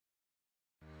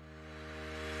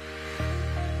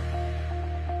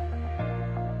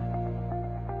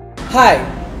Hi,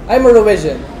 I'm a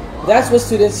Norwegian. That's what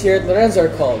students here at Lorenzo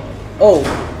are called. Oh,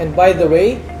 and by the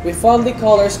way, we fondly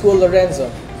call our school Lorenzo,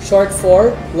 short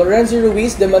for Lorenzo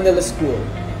Ruiz de Manila School.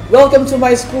 Welcome to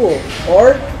my school,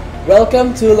 or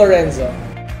welcome to Lorenzo.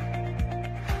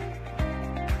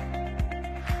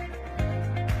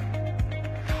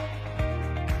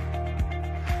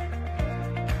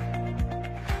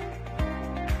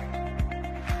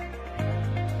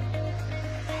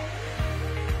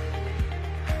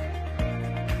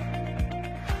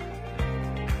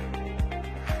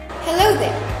 Hello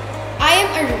there, I am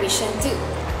a Ruizian too,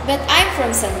 but I'm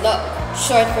from San Lo,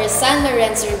 short for San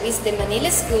Lorenzo Ruiz de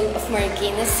Manila School of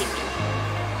Marikina City.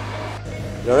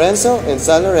 Lorenzo and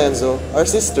San Lorenzo are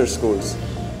sister schools.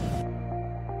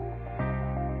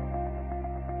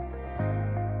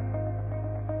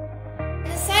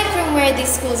 Aside from where these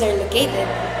schools are located,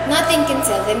 nothing can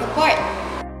tell them apart.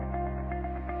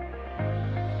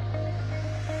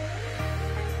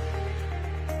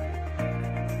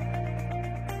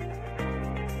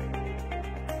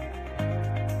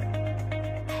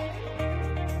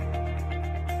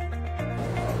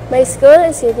 My school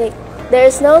is unique. There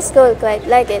is no school quite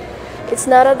like it. It's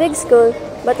not a big school,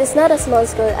 but it's not a small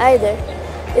school either.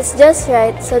 It's just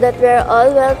right so that we are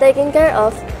all well taken care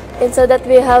of and so that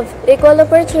we have equal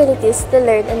opportunities to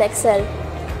learn and excel.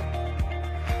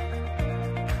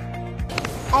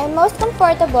 I am most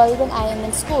comfortable when I am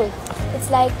in school.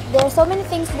 It's like there are so many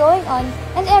things going on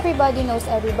and everybody knows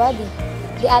everybody.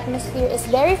 The atmosphere is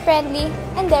very friendly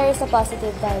and there is a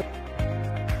positive vibe.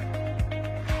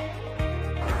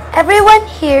 Everyone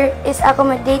here is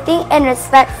accommodating and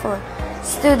respectful.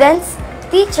 Students,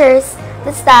 teachers,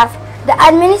 the staff, the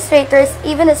administrators,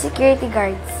 even the security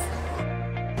guards.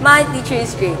 My teacher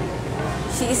is great.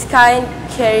 She is kind,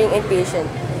 caring, and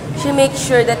patient. She makes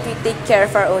sure that we take care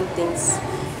of our own things.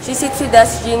 She sits with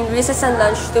us during recess and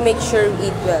lunch to make sure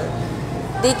we eat well.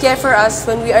 They care for us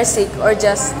when we are sick or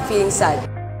just feeling sad.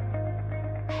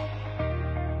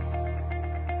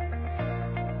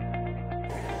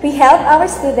 We help our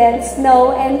students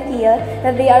know and feel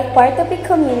that they are part of a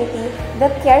community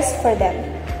that cares for them.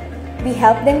 We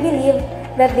help them believe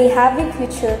that they have a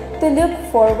future to look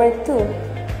forward to.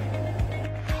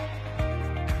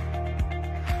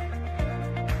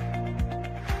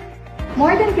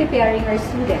 More than preparing our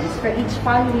students for each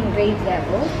following grade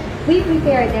level, we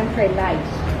prepare them for life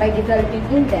by developing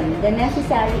in them the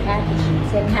necessary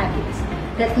attitudes and habits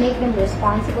that make them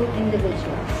responsible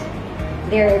individuals.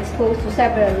 They are exposed to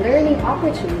several learning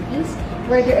opportunities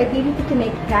where their ability to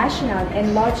make rational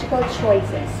and logical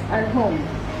choices are honed.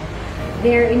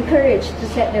 They are encouraged to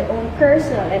set their own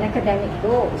personal and academic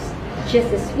goals,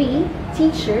 just as we,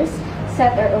 teachers,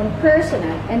 set our own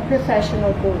personal and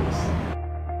professional goals.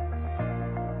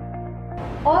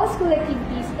 All school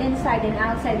activities inside and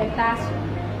outside the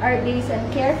classroom are based on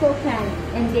careful planning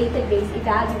and database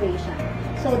evaluation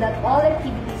so that all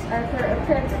activities are for a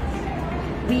purpose.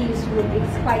 We use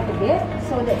rubrics quite a bit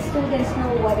so that students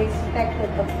know what is expected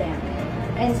of them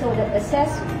and so that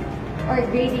assessment or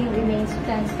grading remains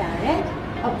transparent,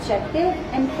 objective,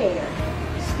 and fair.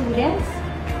 Students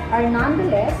are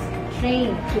nonetheless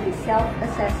trained to be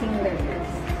self-assessing learners.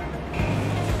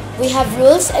 We have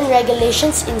rules and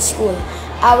regulations in school.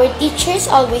 Our teachers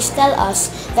always tell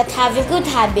us that having good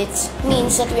habits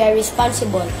means that we are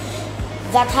responsible.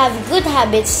 That having good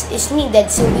habits is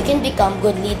needed so we can become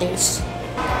good leaders.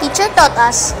 Teacher taught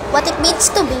us what it means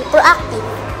to be proactive.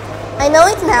 I know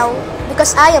it now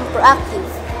because I am proactive.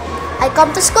 I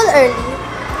come to school early,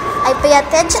 I pay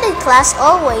attention in class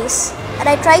always, and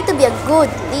I try to be a good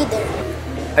leader.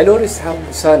 I noticed how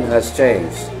the son has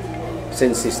changed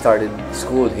since he started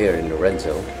school here in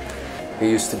Lorenzo.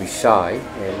 He used to be shy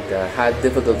and had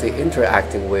difficulty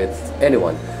interacting with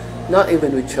anyone, not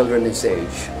even with children his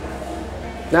age.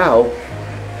 Now,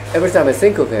 every time I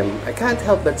think of him, I can't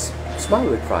help but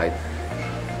smile with pride.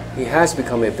 He has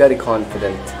become a very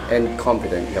confident and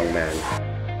competent young man.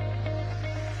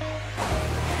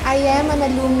 I am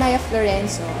an alumni of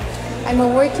Lorenzo. I'm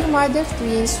a working mother of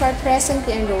twins who are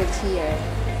presently enrolled here.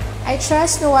 I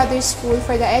trust no other school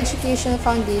for the educational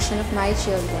foundation of my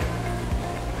children.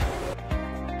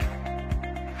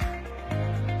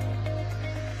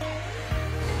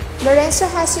 Lorenzo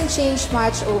hasn't changed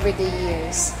much over the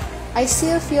years. I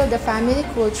still feel the family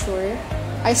culture.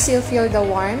 I still feel the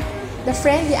warmth, the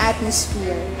friendly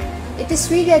atmosphere. It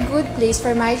is really a good place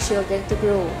for my children to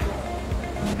grow.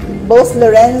 Both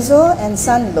Lorenzo and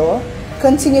San Lo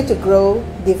continue to grow,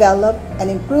 develop,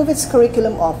 and improve its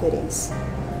curriculum offerings.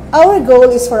 Our goal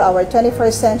is for our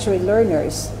 21st century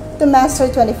learners to master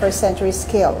 21st century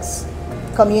skills: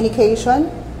 communication,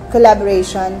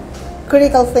 collaboration,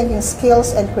 critical thinking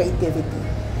skills, and creativity.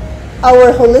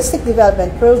 Our holistic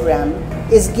development program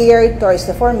is geared towards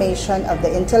the formation of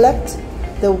the intellect,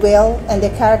 the will, and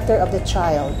the character of the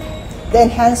child, the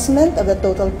enhancement of the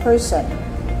total person,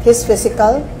 his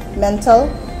physical,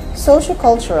 mental,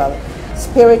 sociocultural,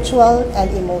 spiritual,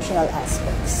 and emotional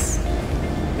aspects.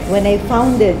 When I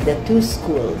founded the two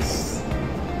schools,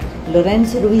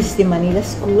 Lorenzo Ruiz de Manila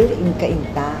School in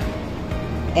Cainta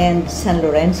and San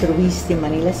Lorenzo Ruiz de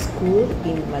Manila School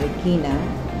in Marikina,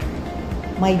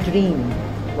 my dream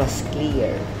was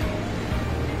clear: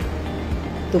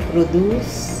 to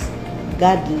produce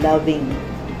God-loving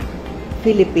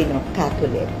Filipino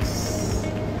Catholics,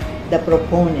 the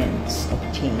proponents of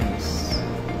change.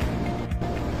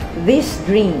 This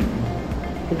dream,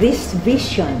 this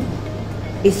vision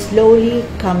is slowly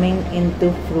coming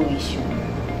into fruition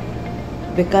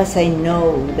because I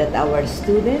know that our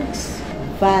students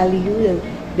value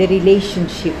the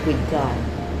relationship with God.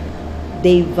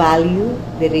 They value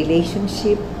the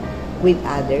relationship with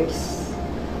others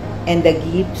and the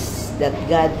gifts that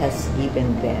God has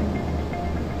given them.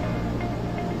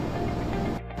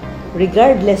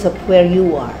 Regardless of where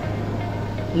you are,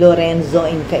 Lorenzo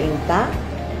in Cainta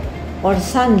or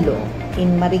Sanlo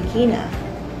in Marikina,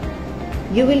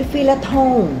 you will feel at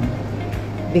home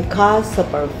because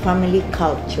of our family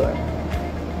culture.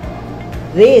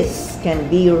 This can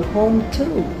be your home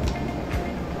too.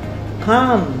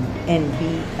 Come and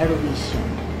be a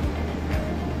Ruizian.